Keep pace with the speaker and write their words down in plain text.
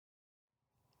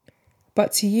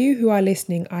But to you who are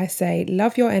listening, I say,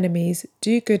 love your enemies,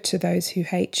 do good to those who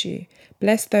hate you,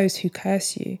 bless those who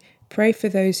curse you, pray for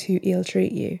those who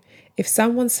ill-treat you. If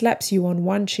someone slaps you on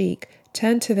one cheek,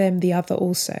 turn to them the other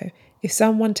also. If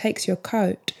someone takes your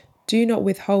coat, do not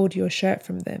withhold your shirt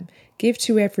from them. Give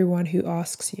to everyone who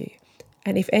asks you.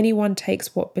 And if anyone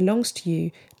takes what belongs to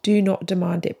you, do not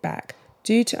demand it back.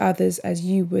 Do to others as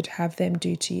you would have them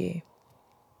do to you.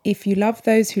 If you love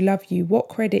those who love you, what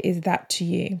credit is that to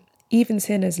you? Even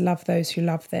sinners love those who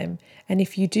love them. And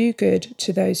if you do good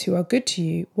to those who are good to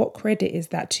you, what credit is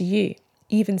that to you?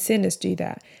 Even sinners do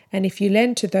that. And if you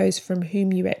lend to those from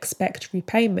whom you expect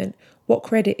repayment, what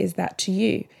credit is that to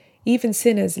you? Even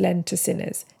sinners lend to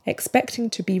sinners, expecting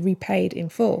to be repaid in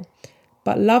full.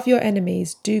 But love your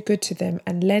enemies, do good to them,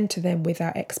 and lend to them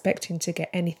without expecting to get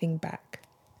anything back.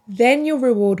 Then your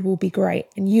reward will be great,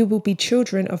 and you will be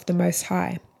children of the Most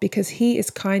High, because He is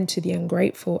kind to the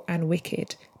ungrateful and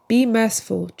wicked. Be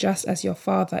merciful, just as your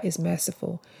Father is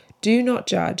merciful. Do not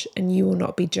judge, and you will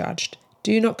not be judged.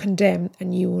 Do not condemn,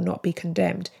 and you will not be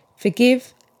condemned.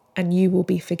 Forgive, and you will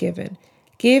be forgiven.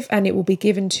 Give, and it will be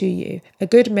given to you. A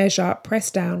good measure,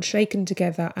 pressed down, shaken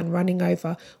together, and running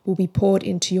over, will be poured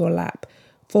into your lap.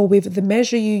 For with the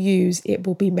measure you use, it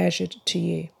will be measured to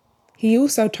you. He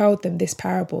also told them this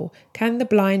parable. Can the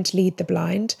blind lead the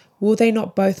blind? Will they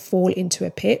not both fall into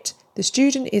a pit? The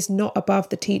student is not above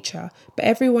the teacher, but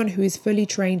everyone who is fully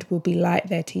trained will be like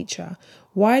their teacher.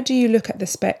 Why do you look at the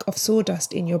speck of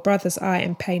sawdust in your brother's eye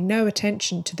and pay no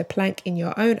attention to the plank in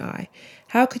your own eye?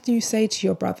 How could you say to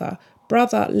your brother,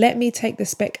 "Brother, let me take the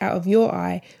speck out of your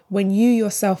eye," when you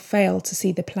yourself fail to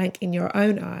see the plank in your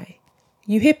own eye?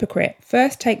 You hypocrite,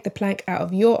 first take the plank out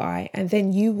of your eye, and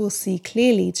then you will see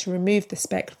clearly to remove the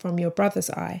speck from your brother's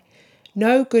eye.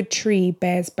 No good tree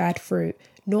bears bad fruit,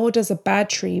 nor does a bad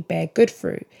tree bear good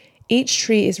fruit. Each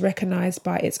tree is recognized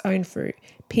by its own fruit.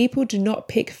 People do not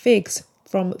pick figs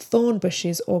from thorn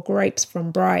bushes or grapes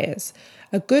from briars.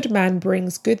 A good man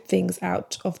brings good things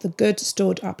out of the good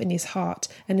stored up in his heart,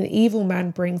 and an evil man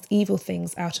brings evil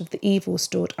things out of the evil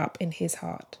stored up in his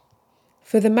heart.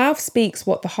 For the mouth speaks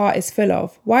what the heart is full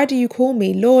of. Why do you call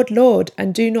me Lord, Lord,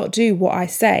 and do not do what I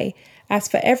say? As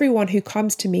for everyone who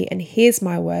comes to me and hears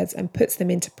my words and puts them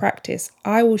into practice,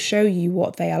 I will show you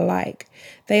what they are like.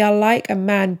 They are like a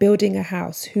man building a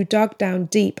house who dug down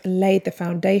deep and laid the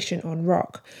foundation on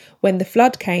rock. When the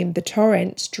flood came, the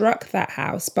torrent struck that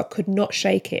house but could not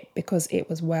shake it because it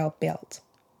was well built.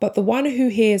 But the one who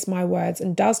hears my words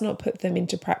and does not put them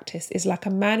into practice is like a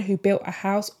man who built a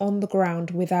house on the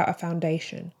ground without a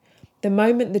foundation. The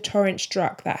moment the torrent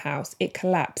struck that house, it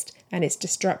collapsed and its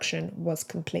destruction was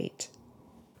complete.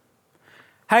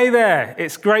 Hey there,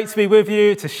 it's great to be with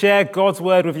you, to share God's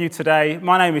word with you today.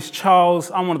 My name is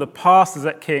Charles, I'm one of the pastors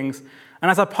at King's,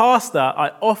 and as a pastor,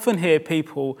 I often hear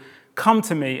people come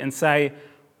to me and say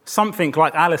something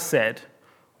like Alice said,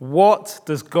 "What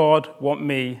does God want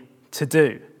me to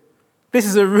do?" This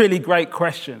is a really great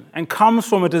question and comes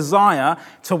from a desire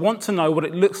to want to know what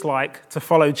it looks like to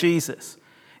follow Jesus.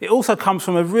 It also comes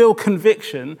from a real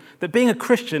conviction that being a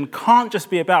Christian can't just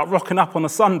be about rocking up on a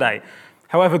Sunday,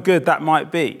 however good that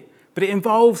might be, but it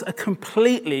involves a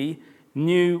completely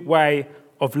new way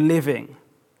of living.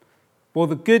 Well,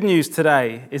 the good news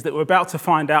today is that we're about to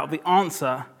find out the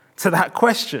answer to that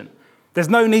question. There's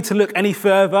no need to look any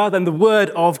further than the word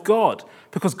of God,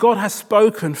 because God has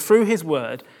spoken through his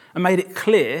word and made it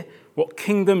clear what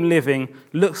kingdom living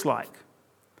looks like.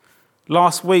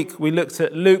 Last week, we looked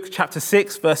at Luke chapter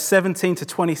 6, verse 17 to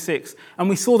 26, and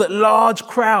we saw that large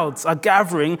crowds are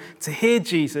gathering to hear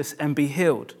Jesus and be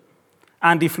healed.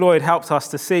 Andy Floyd helped us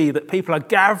to see that people are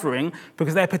gathering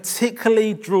because they're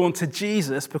particularly drawn to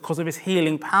Jesus because of his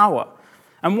healing power.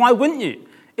 And why wouldn't you?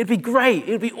 It'd be great,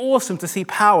 it'd be awesome to see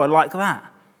power like that.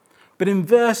 But in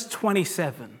verse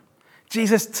 27,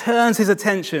 Jesus turns his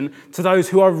attention to those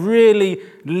who are really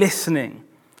listening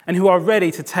and who are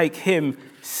ready to take him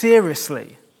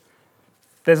seriously.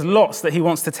 There's lots that he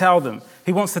wants to tell them.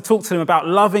 He wants to talk to them about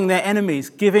loving their enemies,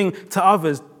 giving to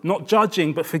others, not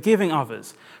judging, but forgiving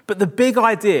others. But the big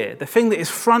idea, the thing that is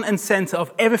front and center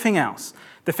of everything else,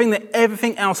 the thing that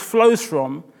everything else flows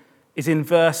from, is in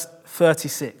verse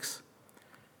 36.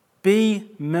 Be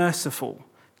merciful,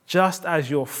 just as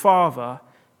your Father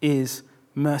is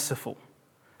merciful.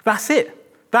 That's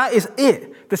it. That is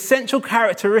it. The central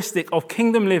characteristic of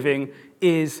kingdom living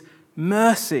is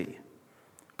mercy.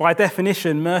 By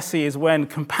definition, mercy is when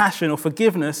compassion or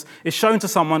forgiveness is shown to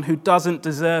someone who doesn't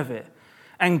deserve it.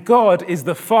 And God is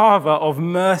the Father of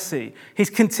mercy. He's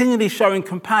continually showing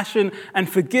compassion and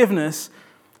forgiveness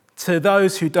to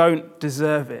those who don't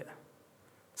deserve it.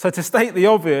 So to state the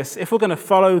obvious, if we're going to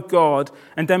follow God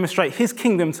and demonstrate his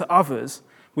kingdom to others,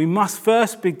 we must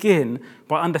first begin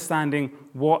by understanding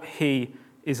what he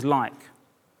is like.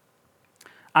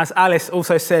 As Alice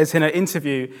also says in her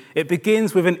interview, it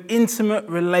begins with an intimate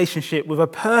relationship with a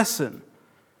person.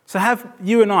 So have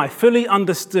you and I fully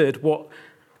understood what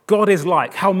God is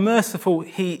like, how merciful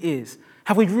he is?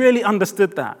 Have we really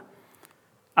understood that?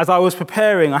 As I was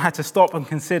preparing, I had to stop and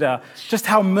consider just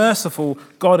how merciful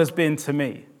God has been to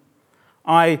me.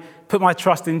 I put my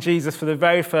trust in Jesus for the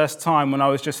very first time when I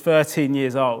was just 13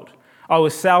 years old. I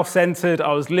was self-centered,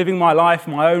 I was living my life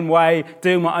my own way,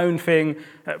 doing my own thing,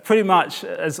 pretty much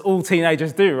as all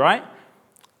teenagers do, right?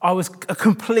 I was a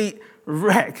complete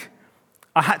wreck.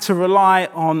 I had to rely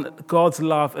on God's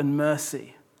love and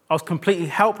mercy. I was completely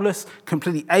helpless,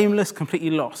 completely aimless,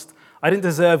 completely lost. I didn't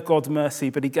deserve God's mercy,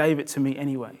 but he gave it to me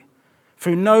anyway.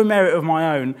 Through no merit of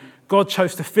my own, God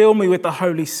chose to fill me with the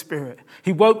Holy Spirit.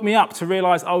 He woke me up to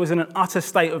realize I was in an utter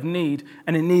state of need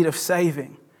and in need of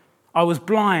saving. I was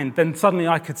blind, then suddenly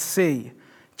I could see.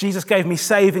 Jesus gave me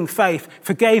saving faith,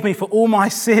 forgave me for all my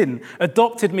sin,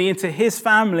 adopted me into his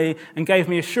family, and gave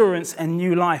me assurance and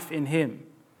new life in him.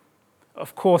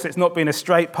 Of course, it's not been a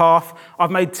straight path.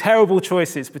 I've made terrible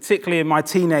choices, particularly in my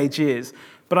teenage years,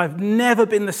 but I've never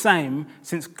been the same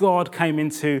since God came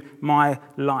into my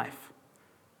life.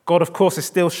 God, of course, is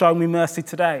still showing me mercy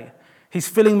today. He's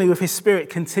filling me with his Spirit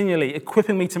continually,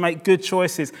 equipping me to make good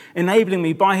choices, enabling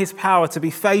me by his power to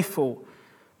be faithful.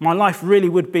 My life really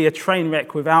would be a train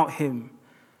wreck without him.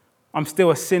 I'm still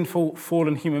a sinful,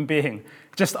 fallen human being.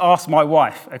 Just ask my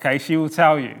wife, okay? She will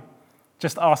tell you.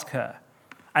 Just ask her.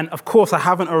 And of course, I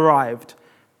haven't arrived,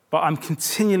 but I'm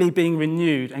continually being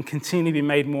renewed and continually being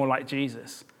made more like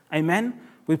Jesus. Amen?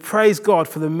 We praise God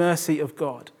for the mercy of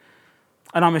God.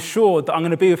 And I'm assured that I'm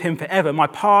going to be with him forever. My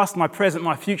past, my present,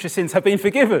 my future sins have been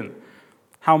forgiven.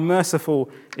 How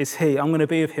merciful is he? I'm going to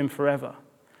be with him forever.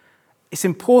 It's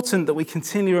important that we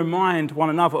continually remind one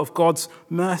another of God's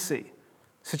mercy.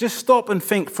 So just stop and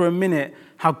think for a minute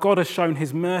how God has shown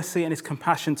his mercy and his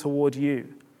compassion toward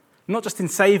you. Not just in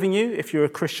saving you, if you're a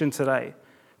Christian today,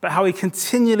 but how he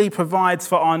continually provides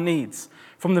for our needs,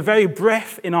 from the very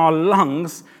breath in our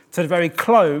lungs to the very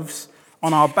clothes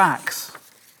on our backs.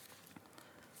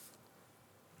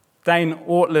 Dane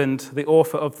Ortland, the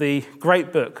author of the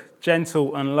great book,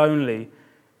 Gentle and Lonely,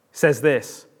 says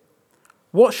this: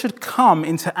 what should come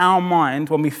into our mind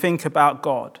when we think about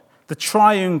God? The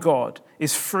triune God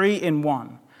is three in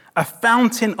one, a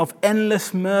fountain of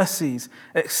endless mercies,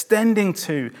 extending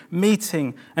to,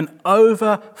 meeting, and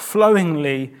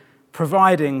overflowingly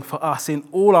providing for us in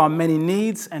all our many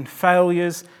needs and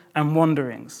failures and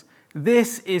wanderings.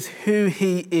 This is who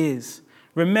he is.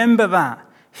 Remember that.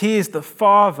 He is the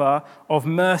Father of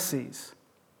mercies.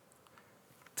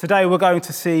 Today we're going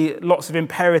to see lots of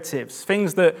imperatives,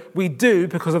 things that we do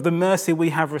because of the mercy we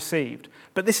have received.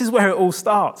 But this is where it all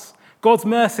starts. God's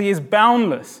mercy is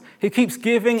boundless. He keeps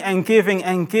giving and giving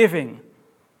and giving.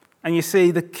 And you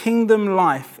see, the kingdom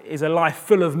life is a life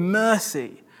full of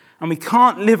mercy. And we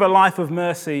can't live a life of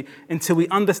mercy until we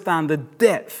understand the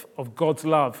depth of God's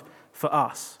love for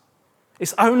us.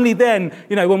 It's only then,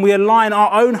 when we align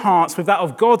our own hearts with that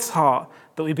of God's heart,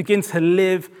 that we begin to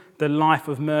live the life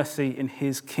of mercy in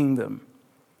his kingdom.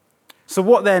 So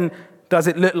what then does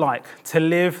it look like to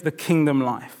live the kingdom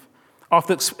life?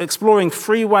 After exploring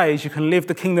 3 ways you can live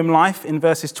the kingdom life in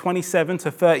verses 27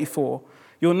 to 34,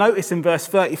 you'll notice in verse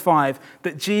 35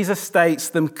 that Jesus states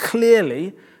them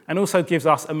clearly and also gives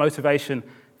us a motivation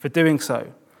for doing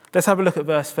so. Let's have a look at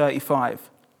verse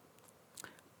 35.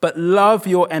 But love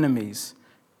your enemies,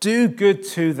 do good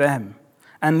to them,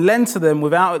 and lend to them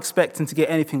without expecting to get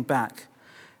anything back.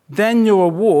 Then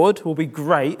your reward will be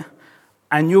great,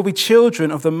 and you'll be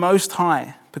children of the Most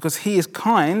High, because he is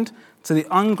kind to the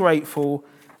ungrateful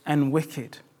and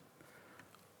wicked.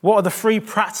 What are the 3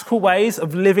 practical ways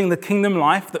of living the kingdom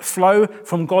life that flow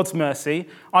from God's mercy?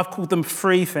 I've called them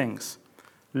 3 things.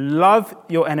 Love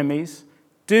your enemies,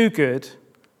 do good,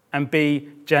 and be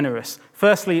generous.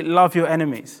 Firstly, love your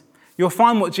enemies. You'll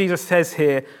find what Jesus says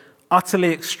here utterly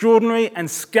extraordinary and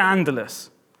scandalous.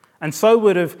 And so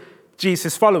would have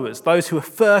Jesus' followers, those who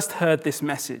first heard this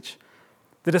message.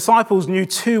 The disciples knew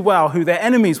too well who their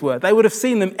enemies were. They would have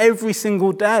seen them every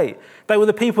single day. They were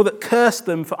the people that cursed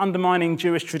them for undermining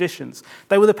Jewish traditions.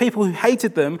 They were the people who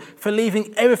hated them for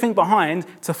leaving everything behind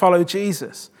to follow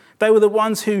Jesus. They were the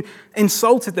ones who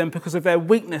insulted them because of their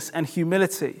weakness and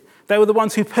humility. They were the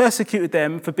ones who persecuted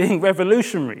them for being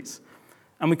revolutionaries.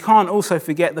 And we can't also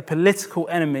forget the political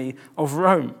enemy of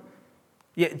Rome.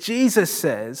 Yet Jesus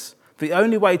says the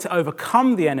only way to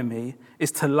overcome the enemy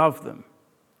is to love them.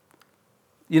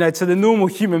 To the normal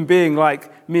human being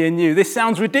like me and you, this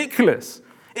sounds ridiculous.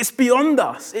 It's beyond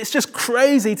us. It's just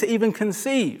crazy to even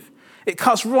conceive. It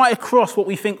cuts right across what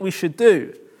we think we should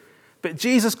do. But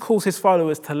Jesus calls his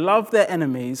followers to love their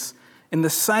enemies in the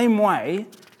same way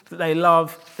that they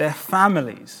love their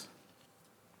families.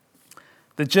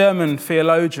 The German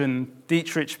theologian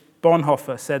Dietrich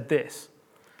Bonhoeffer said this: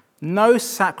 "No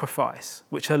sacrifice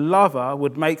which a lover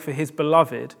would make for his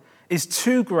beloved is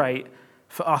too great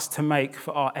for us to make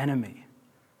for our enemy."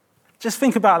 Just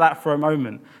think about that for a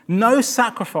moment. No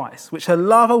sacrifice which a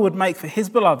lover would make for his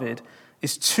beloved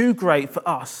is too great for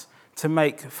us to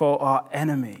make for our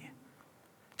enemy.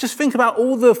 Just think about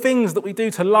all the things that we do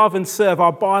to love and serve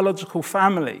our biological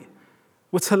family.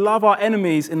 We're to love our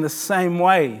enemies in the same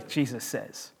way, Jesus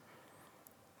says.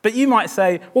 But you might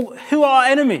say, well, who are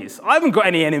our enemies? I haven't got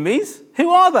any enemies.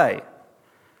 Who are they?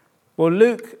 Well,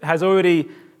 Luke has already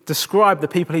described the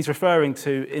people he's referring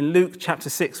to in Luke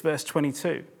chapter 6, verse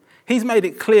 22. He's made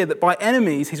it clear that by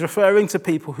enemies, he's referring to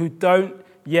people who don't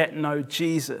yet know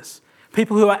Jesus,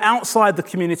 people who are outside the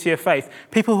community of faith,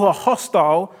 people who are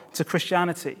hostile to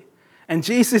Christianity. And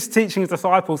Jesus is teaching his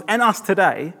disciples and us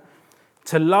today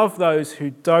to love those who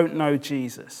don't know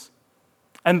Jesus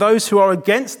and those who are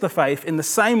against the faith in the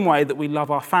same way that we love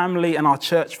our family and our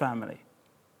church family.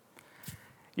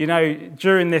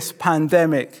 During this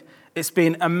pandemic, it's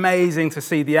been amazing to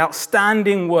see the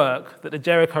outstanding work that the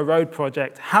Jericho Road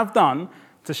Project have done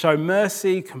to show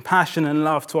mercy, compassion, and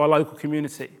love to our local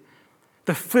community.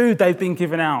 The food they've been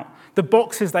giving out, the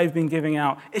boxes they've been giving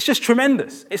out, it's just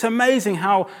tremendous. It's amazing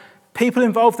how people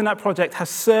involved in that project have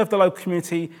served the local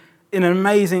community in an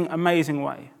amazing, amazing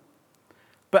way.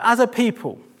 But as a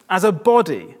people, as a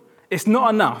body, it's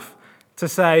not enough to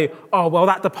say, oh, well,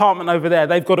 that department over there,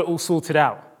 they've got it all sorted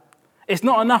out. It's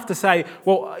not enough to say,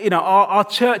 well, our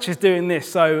church is doing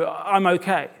this, so I'm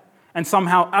okay, and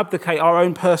somehow abdicate our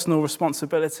own personal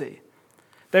responsibility.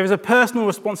 There is a personal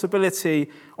responsibility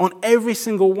on every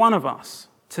single one of us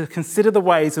to consider the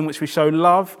ways in which we show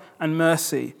love and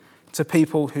mercy to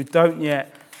people who don't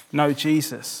yet know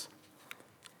Jesus.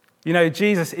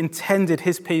 Jesus intended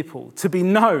his people to be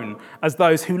known as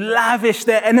those who lavish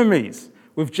their enemies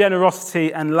with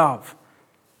generosity and love.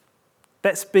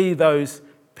 Let's be those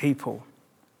people.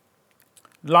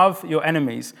 Love your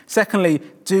enemies. Secondly,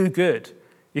 do good.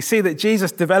 You see that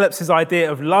Jesus develops his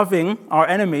idea of loving our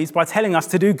enemies by telling us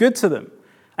to do good to them.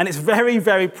 And it's very,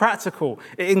 very practical.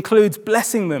 It includes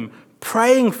blessing them,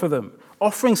 praying for them,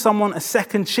 offering someone a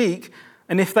second cheek,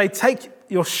 and if they take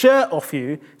your shirt off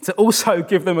you, to also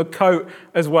give them a coat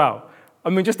as well.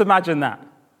 Just imagine that.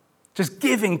 Just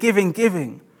giving, giving,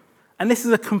 giving. And this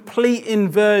is a complete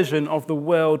inversion of the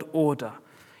world order.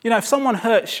 If someone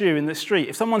hurts you in the street,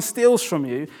 if someone steals from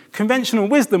you, conventional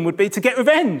wisdom would be to get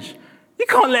revenge. You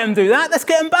can't let them do that. Let's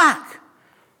get them back.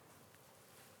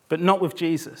 But not with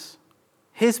Jesus.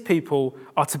 His people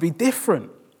are to be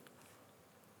different.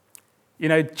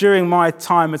 During my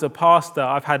time as a pastor,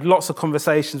 I've had lots of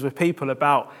conversations with people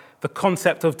about the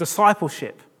concept of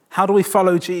discipleship. How do we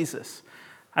follow Jesus?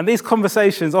 And these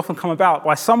conversations often come about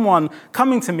by someone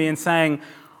coming to me and saying,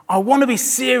 I want to be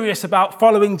serious about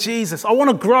following Jesus. I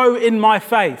want to grow in my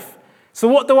faith. So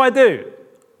what do I do?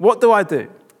 What do I do?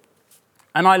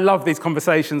 And I love these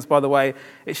conversations, by the way.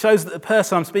 It shows that the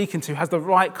person I'm speaking to has the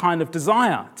right kind of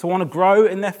desire to want to grow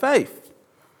in their faith.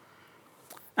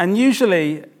 And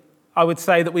usually, I would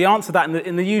say that we answer that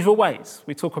in the usual ways.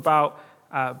 We talk about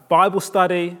Bible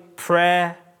study,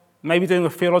 prayer, maybe doing a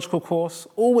theological course,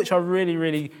 all which are really,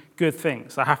 really good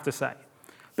things, I have to say.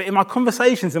 But in my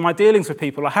conversations, in my dealings with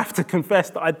people, I have to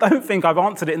confess that I don't think I've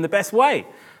answered it in the best way.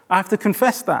 I have to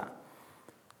confess that.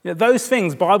 Those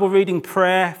things, Bible reading,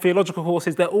 prayer, theological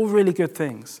courses, they're all really good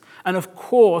things. And of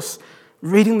course,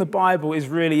 reading the Bible is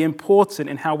really important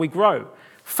in how we grow.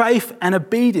 Faith and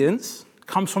obedience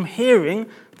comes from hearing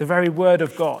the very word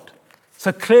of God.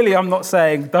 So clearly I'm not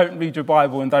saying don't read your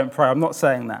Bible and don't pray. I'm not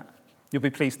saying that. You'll be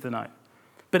pleased to know.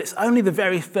 But it's only the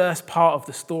very first part of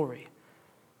the story.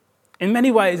 In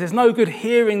many ways, there's no good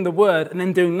hearing the word and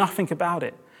then doing nothing about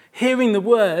it. Hearing the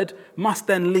word must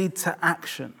then lead to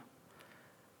action.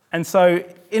 And so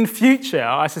in future,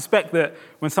 I suspect that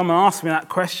when someone asks me that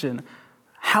question,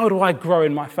 how do I grow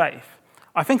in my faith?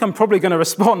 I think I'm probably going to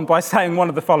respond by saying one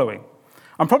of the following.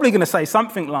 I'm probably going to say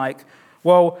something like,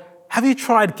 well, have you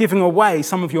tried giving away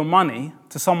some of your money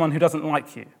to someone who doesn't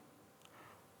like you?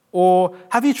 Or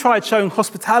have you tried showing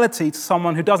hospitality to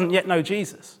someone who doesn't yet know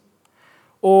Jesus?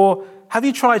 Or have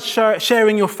you tried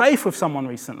sharing your faith with someone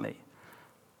recently?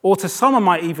 Or to some, I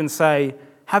might even say,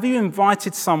 have you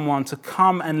invited someone to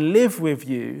come and live with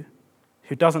you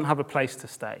who doesn't have a place to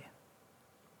stay?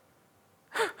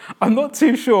 I'm not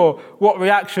too sure what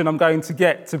reaction I'm going to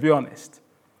get, to be honest.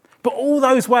 But all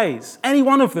those ways, any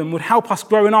one of them would help us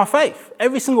grow in our faith.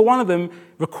 Every single one of them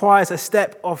requires a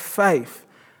step of faith.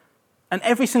 And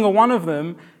every single one of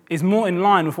them is more in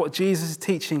line with what Jesus is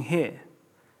teaching here.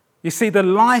 You see, the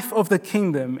life of the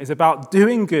kingdom is about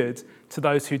doing good to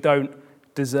those who don't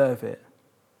deserve it.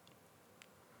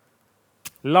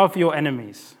 Love your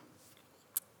enemies.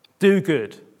 Do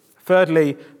good.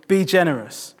 Thirdly, be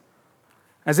generous.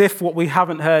 As if what we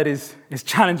haven't heard is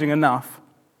challenging enough.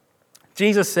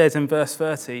 Jesus says in verse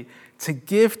 30, to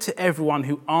give to everyone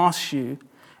who asks you,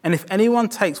 and if anyone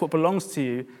takes what belongs to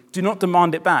you, do not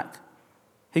demand it back.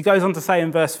 He goes on to say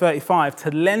in verse 35,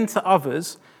 to lend to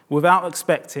others without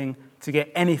expecting to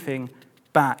get anything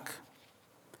back.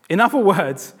 In other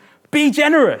words, be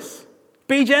generous.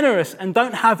 Be generous and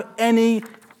don't have any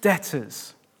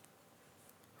debtors.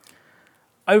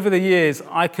 Over the years,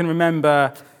 I can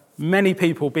remember many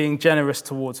people being generous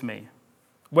towards me.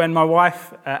 When my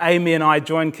wife, Amy, and I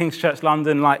joined King's Church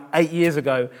London like 8 years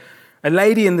ago, a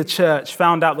lady in the church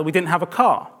found out that we didn't have a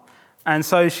car. And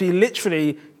so she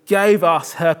literally gave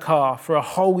us her car for a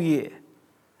whole year.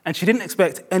 And she didn't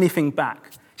expect anything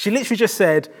back. She literally just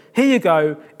said, here you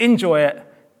go, enjoy it.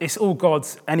 It's all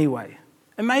God's anyway.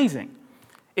 Amazing.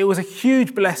 It was a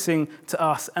huge blessing to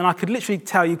us. And I could literally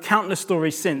tell you countless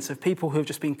stories since of people who have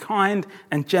just been kind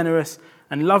and generous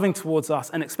and loving towards us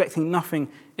and expecting nothing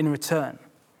in return.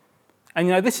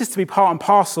 And this is to be part and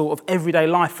parcel of everyday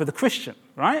life for the Christian,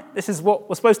 right? This is what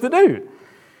we're supposed to do.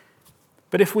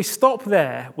 But if we stop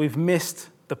there, we've missed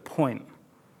the point.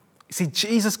 You see,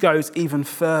 Jesus goes even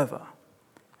further.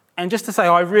 And just to say,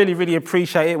 I really, really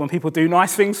appreciate it when people do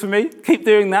nice things for me. Keep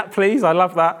doing that, please. I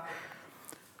love that.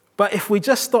 But if we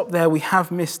just stop there, we have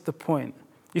missed the point.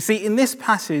 You see, in this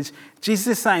passage, Jesus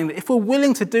is saying that if we're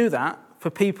willing to do that for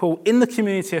people in the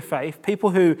community of faith, people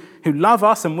who love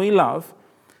us and we love,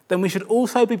 then we should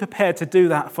also be prepared to do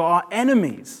that for our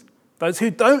enemies, those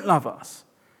who don't love us.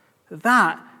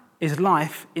 That is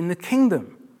life in the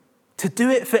kingdom. To do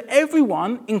it for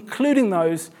everyone, including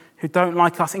those who don't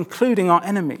like us, including our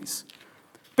enemies.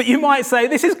 But you might say,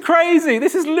 this is crazy,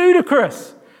 this is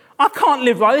ludicrous. I can't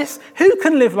live like this. Who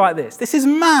can live like this? This is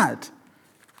mad.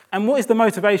 And what is the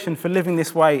motivation for living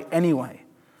this way anyway?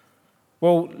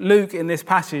 Well, Luke in this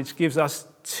passage gives us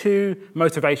two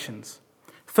motivations.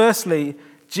 Firstly,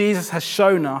 Jesus has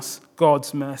shown us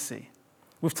God's mercy.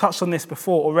 We've touched on this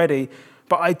before already,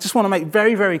 but I just want to make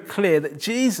very, very clear that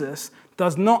Jesus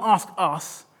does not ask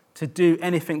us to do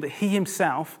anything that he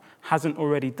himself hasn't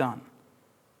already done.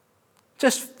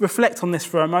 Just reflect on this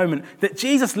for a moment, that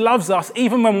Jesus loves us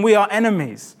even when we are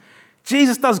enemies.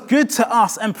 Jesus does good to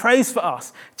us and prays for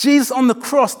us. Jesus on the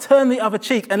cross turned the other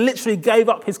cheek and literally gave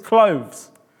up his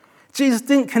clothes. Jesus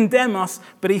didn't condemn us,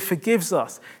 but he forgives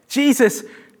us. Jesus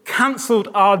cancelled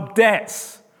our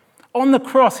debts. On the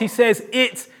cross, he says,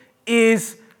 it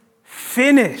is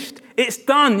finished. It's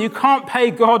done. You can't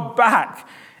pay God back.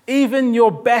 Even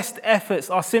your best efforts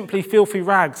are simply filthy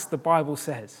rags, the Bible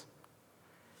says.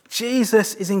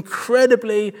 Jesus is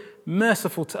incredibly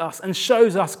merciful to us and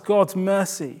shows us God's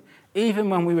mercy, even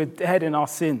when we were dead in our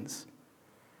sins.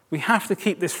 We have to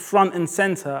keep this front and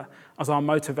center as our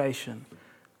motivation.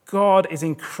 God is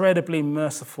incredibly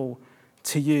merciful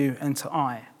to you and to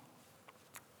I.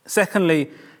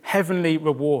 Secondly, heavenly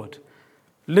reward.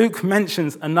 Luke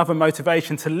mentions another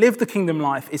motivation to live the kingdom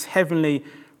life is heavenly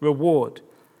reward.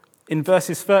 In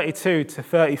verses 32 to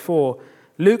 34,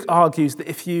 Luke argues that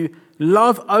if you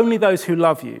love only those who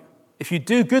love you, if you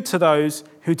do good to those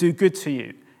who do good to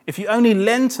you, if you only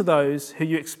lend to those who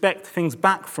you expect things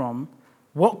back from,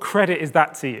 what credit is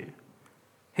that to you?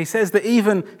 He says that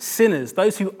even sinners,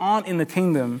 those who aren't in the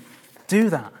kingdom, do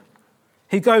that.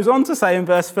 He goes on to say in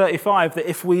verse 35 that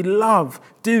if we love,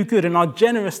 do good, and are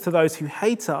generous to those who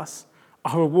hate us,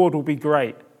 our reward will be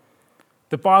great.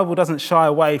 The Bible doesn't shy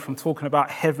away from talking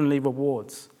about heavenly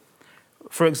rewards.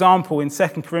 For example, in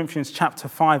 2 Corinthians chapter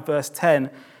 5, verse 10,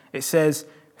 it says,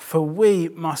 "For we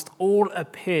must all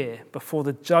appear before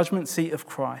the judgment seat of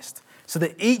Christ, so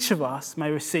that each of us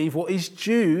may receive what is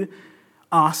due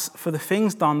us for the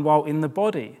things done while in the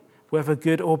body, whether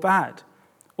good or bad."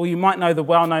 Or you might know the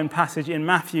well-known passage in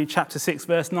Matthew chapter 6,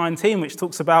 verse 19, which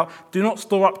talks about, "Do not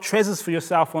store up treasures for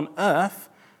yourself on earth,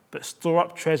 but store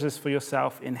up treasures for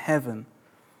yourself in heaven."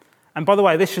 And by the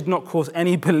way, this should not cause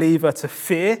any believer to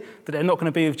fear that they're not going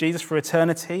to be with Jesus for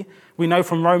eternity. We know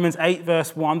from Romans 8,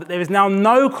 verse 1, that there is now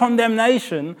no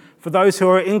condemnation for those who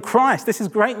are in Christ. This is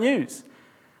great news.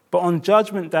 But on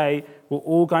Judgment Day, we're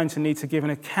all going to need to give an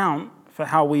account for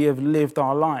how we have lived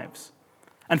our lives.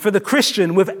 And for the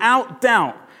Christian, without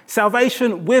doubt,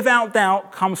 Salvation, without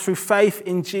doubt, comes through faith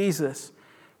in Jesus,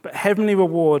 but heavenly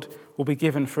reward will be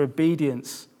given for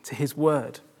obedience to his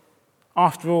word.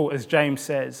 After all, as James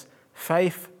says,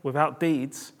 faith without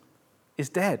deeds is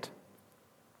dead.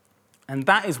 And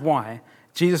that is why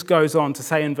Jesus goes on to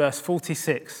say in verse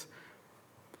 46,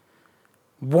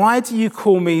 "Why do you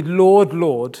call me Lord,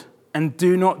 Lord, and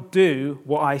do not do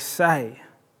what I say?"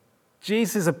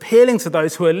 Jesus is appealing to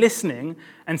those who are listening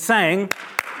and saying,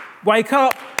 wake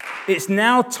up, it's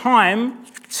now time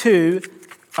to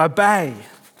obey.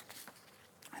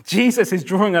 Jesus is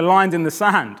drawing a line in the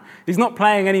sand. He's not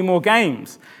playing any more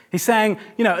games. He's saying,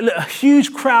 look, a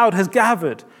huge crowd has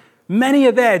gathered. Many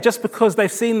are there just because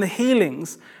they've seen the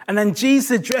healings. And then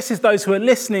Jesus addresses those who are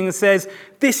listening and says,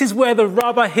 this is where the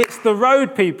rubber hits the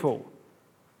road, people.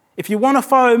 If you want to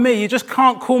follow me, you just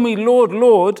can't call me Lord,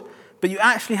 Lord, but you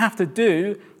actually have to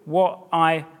do what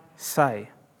I say.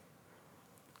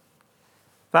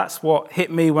 That's what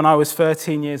hit me when I was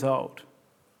 13 years old.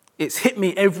 It's hit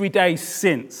me every day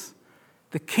since.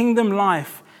 The kingdom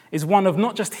life is one of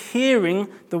not just hearing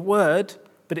the word,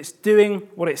 but it's doing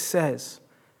what it says.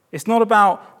 It's not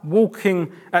about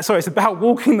it's about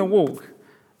walking the walk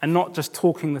and not just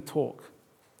talking the talk.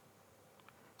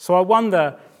 So I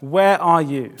wonder, where are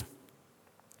you?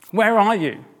 Where are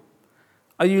you?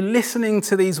 Are you listening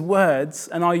to these words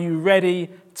and are you ready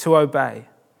to obey?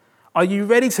 Are you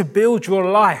ready to build your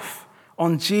life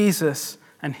on Jesus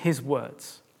and his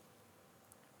words?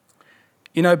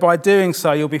 By doing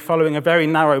so, you'll be following a very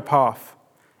narrow path.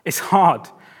 It's hard,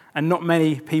 and not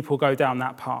many people go down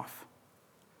that path.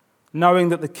 Knowing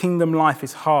that the kingdom life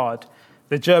is hard,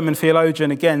 the German theologian,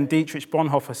 again, Dietrich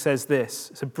Bonhoeffer, says this.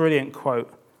 It's a brilliant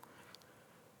quote.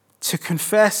 "To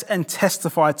confess and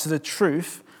testify to the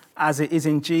truth as it is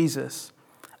in Jesus,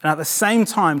 and at the same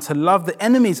time to love the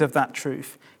enemies of that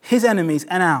truth, his enemies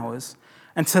and ours,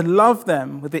 and to love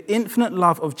them with the infinite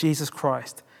love of Jesus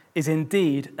Christ, is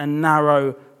indeed a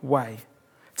narrow way.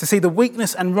 To see the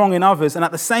weakness and wrong in others and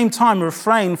at the same time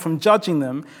refrain from judging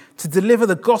them, to deliver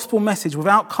the gospel message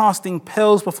without casting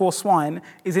pearls before swine,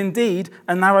 is indeed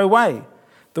a narrow way.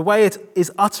 The way it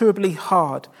is utterly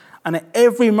hard, and at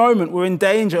every moment we're in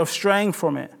danger of straying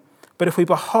from it. But if we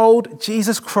behold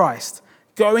Jesus Christ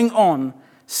going on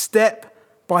step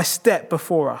by step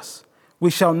before us, we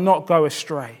shall not go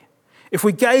astray. If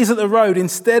we gaze at the road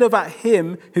instead of at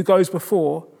him who goes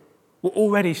before, we're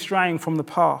already straying from the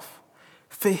path.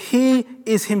 For he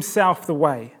is himself the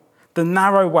way, the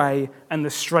narrow way and the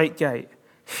straight gate.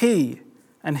 He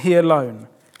and he alone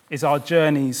is our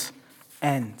journey's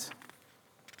end."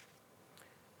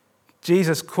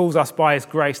 Jesus calls us by his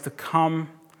grace to come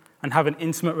and have an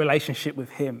intimate relationship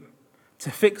with him,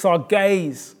 to fix our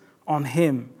gaze on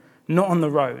him, not on the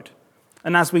road.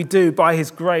 And as we do, by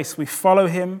his grace, we follow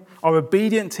him, are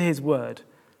obedient to his word,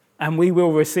 and we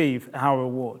will receive our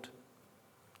reward.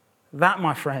 That,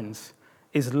 my friends,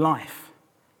 is life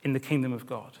in the kingdom of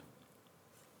God.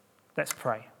 Let's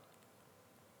pray.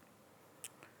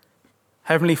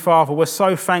 Heavenly Father, we're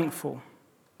so thankful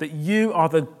that you are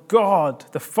the God,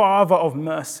 the Father of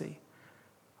mercy.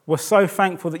 We're so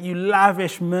thankful that you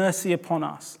lavish mercy upon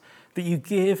us, that you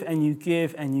give and you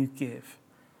give and you give.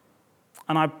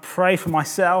 And I pray for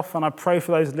myself and I pray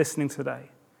for those listening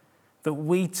today that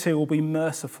we too will be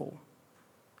merciful,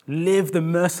 live the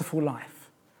merciful life,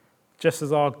 just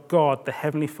as our God, the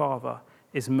Heavenly Father,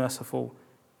 is merciful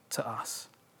to us.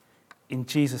 In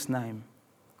Jesus' name,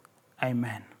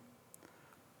 amen.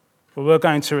 Well, we're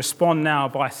going to respond now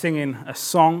by singing a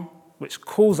song which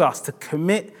calls us to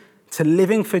commit to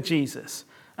living for Jesus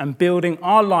and building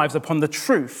our lives upon the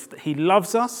truth that he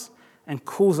loves us and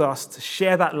calls us to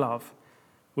share that love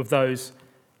with those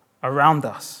around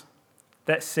us.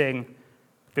 Let's sing,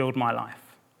 Build My Life.